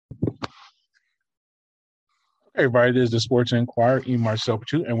Hey everybody, this is the Sports Inquirer, E. Marcel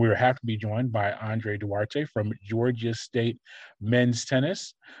Patu, and we're happy to be joined by Andrei Duarte from Georgia State men's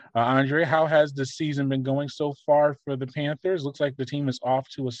tennis. Andre, how has the season been going so far for the Panthers? Looks like the team is off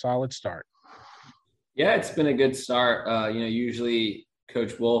to a solid start. Yeah, it's been a good start. Usually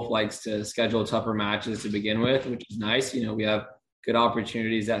Coach Wolf likes to schedule tougher matches to begin with, which is nice. We have good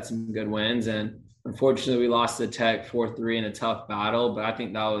opportunities at some good wins. And unfortunately, we lost to Tech 4-3 in a tough battle. But I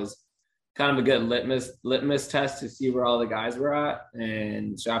think that was kind of a good litmus test to see where all the guys were at.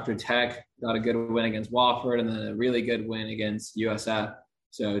 And so after Tech, got a good win against Wofford and then a really good win against USF.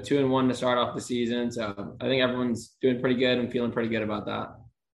 So 2-1 to start off the season. So I think everyone's doing pretty good and feeling pretty good about that.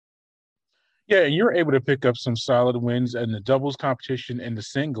 Yeah, and you're able to pick up some solid wins in the doubles competition and the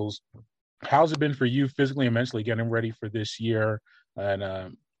singles. How's it been for you physically and mentally getting ready for this year and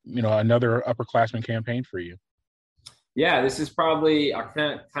another upperclassman campaign for you? Yeah, this is probably I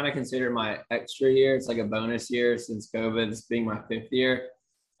kind of consider my extra year. It's like a bonus year since COVID. This being my fifth year,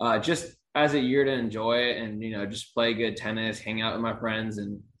 just as a year to enjoy it and just play good tennis, hang out with my friends,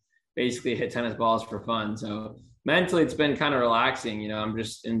 and basically hit tennis balls for fun. So mentally, it's been kind of relaxing. I'm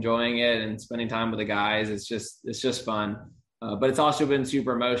just enjoying it and spending time with the guys. It's just fun, but it's also been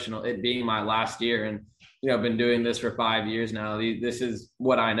super emotional. It being my last year, and I've been doing this for 5 years now. This is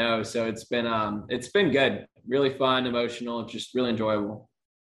what I know, so it's been good, really fun, emotional, just really enjoyable.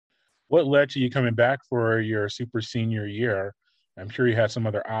 What led to you coming back for your super senior year? I'm sure you had some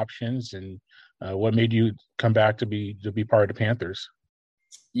other options, and what made you come back to be part of the Panthers?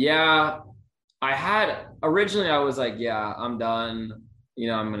 Yeah, I had originally I was like, yeah, I'm done.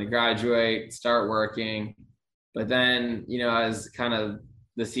 I'm going to graduate, start working. But then, as kind of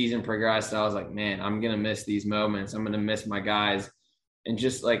the season progressed, I was like, man, I'm going to miss these moments. I'm going to miss my guys. And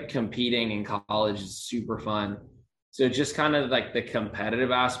just like competing in college is super fun. So just kind of like the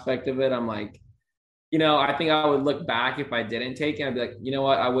competitive aspect of it, I'm like, I think I would look back if I didn't take it. I'd be like, you know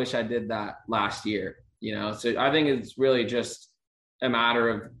what? I wish I did that last year, So I think it's really just a matter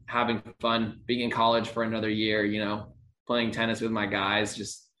of having fun, being in college for another year, playing tennis with my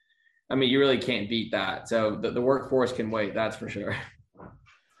guys. I mean, you really can't beat that. So the workforce can wait, that's for sure.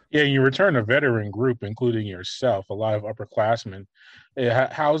 Yeah, you return a veteran group, including yourself, a lot of upperclassmen.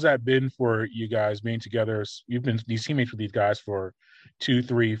 How's that been for you guys being together? You've been these teammates with these guys for 2,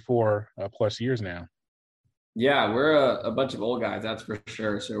 3, 4 plus years now. Yeah, we're a bunch of old guys, that's for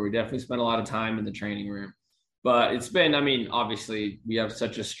sure. So we definitely spend a lot of time in the training room. But it's been, I mean, obviously, we have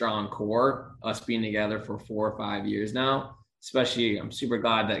such a strong core, us being together for 4 or 5 years now. Especially, I'm super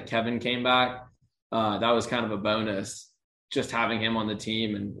glad that Kevin came back. That was kind of a bonus, just having him on the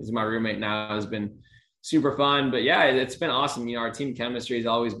team. And as my roommate now has been super fun. But yeah, it's been awesome. Our team chemistry has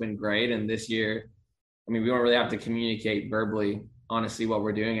always been great. And this year, I mean, we don't really have to communicate verbally, honestly, what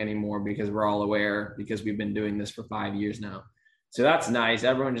we're doing anymore because we're all aware because we've been doing this for 5 years now. So that's nice.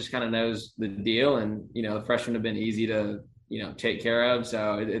 Everyone just kind of knows the deal, and the freshmen have been easy to take care of.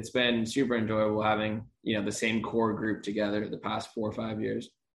 So it's been super enjoyable having the same core group together the past 4 or 5 years.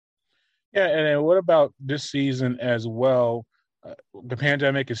 Yeah, and then what about this season as well? The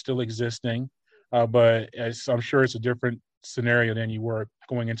pandemic is still existing, but I'm sure it's a different scenario than you were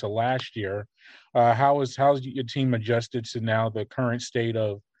going into last year. How's your team adjusted to now the current state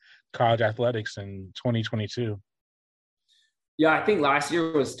of college athletics in 2022? Yeah, I think last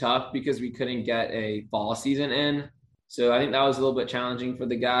year was tough because we couldn't get a fall season in. So I think that was a little bit challenging for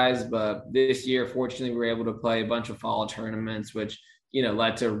the guys. But this year, fortunately, we were able to play a bunch of fall tournaments, which,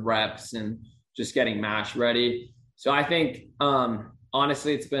 led to reps and just getting match ready. So I think,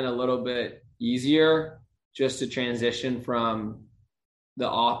 honestly, it's been a little bit easier just to transition from the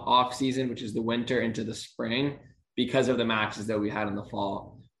off season, which is the winter, into the spring because of the matches that we had in the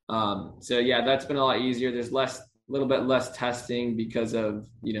fall. So yeah, that's been a lot easier. There's little bit less testing because of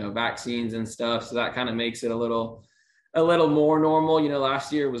vaccines and stuff, so that kind of makes it a little more normal.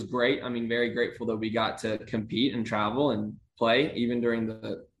 Last year was great. I mean, very grateful that we got to compete and travel and play even during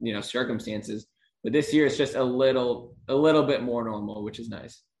the circumstances, but this year it's just a little bit more normal, which is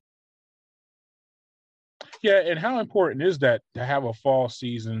nice. Yeah, and how important is that to have a fall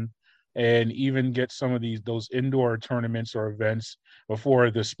season and even get some of those indoor tournaments or events before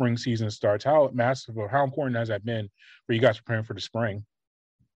the spring season starts? How massive or how important has that been for you guys preparing for the spring?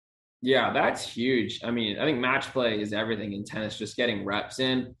 Yeah, that's huge. I mean, I think match play is everything in tennis, just getting reps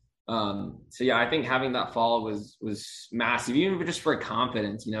in. So yeah, I think having that fall was massive, even just for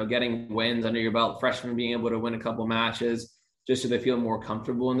confidence, getting wins under your belt, freshmen being able to win a couple matches just so they feel more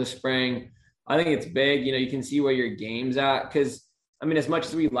comfortable in the spring. I think it's big. You can see where your game's at. Because I mean, as much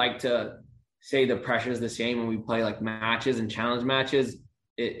as we like to say the pressure is the same when we play like matches and challenge matches,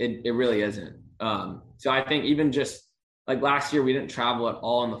 it really isn't. So I think even just like last year, we didn't travel at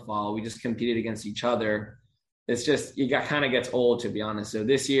all in the fall. We just competed against each other. It's just you got kind of gets old, to be honest. So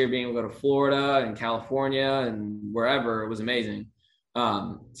this year, being able to go to Florida and California and wherever, it was amazing.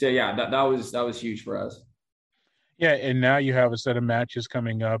 So yeah, that was huge for us. Yeah, and now you have a set of matches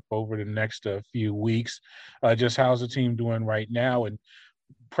coming up over the next few weeks. Just how's the team doing right now and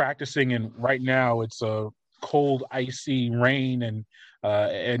practicing? And right now it's a cold, icy rain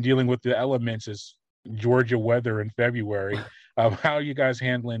and dealing with the elements is Georgia weather in February. How are you guys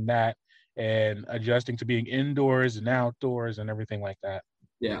handling that and adjusting to being indoors and outdoors and everything like that?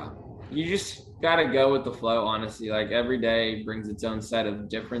 Yeah. You just got to go with the flow, honestly. Like every day brings its own set of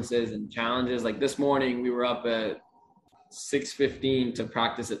differences and challenges. Like this morning, we were up at 6:15 to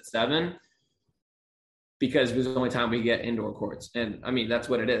practice at 7 because it was the only time we get indoor courts. And I mean, that's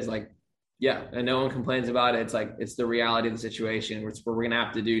what it is. Like, yeah, and no one complains about it. It's like it's the reality of the situation, which we're gonna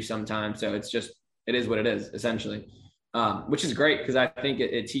have to do sometimes. So it's just it is what it is, essentially. Which is great because I think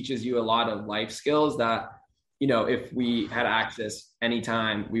it teaches you a lot of life skills that if we had access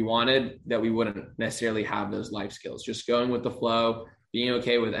anytime we wanted, that we wouldn't necessarily have those life skills. Just going with the flow, being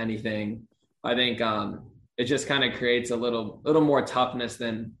okay with anything. I think it just kind of creates a little more toughness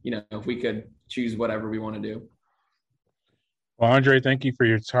than if we could choose whatever we want to do. Well, Andre, thank you for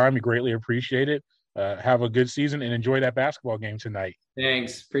your time. We greatly appreciate it. Have a good season and enjoy that basketball game tonight.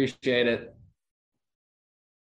 Thanks, appreciate it.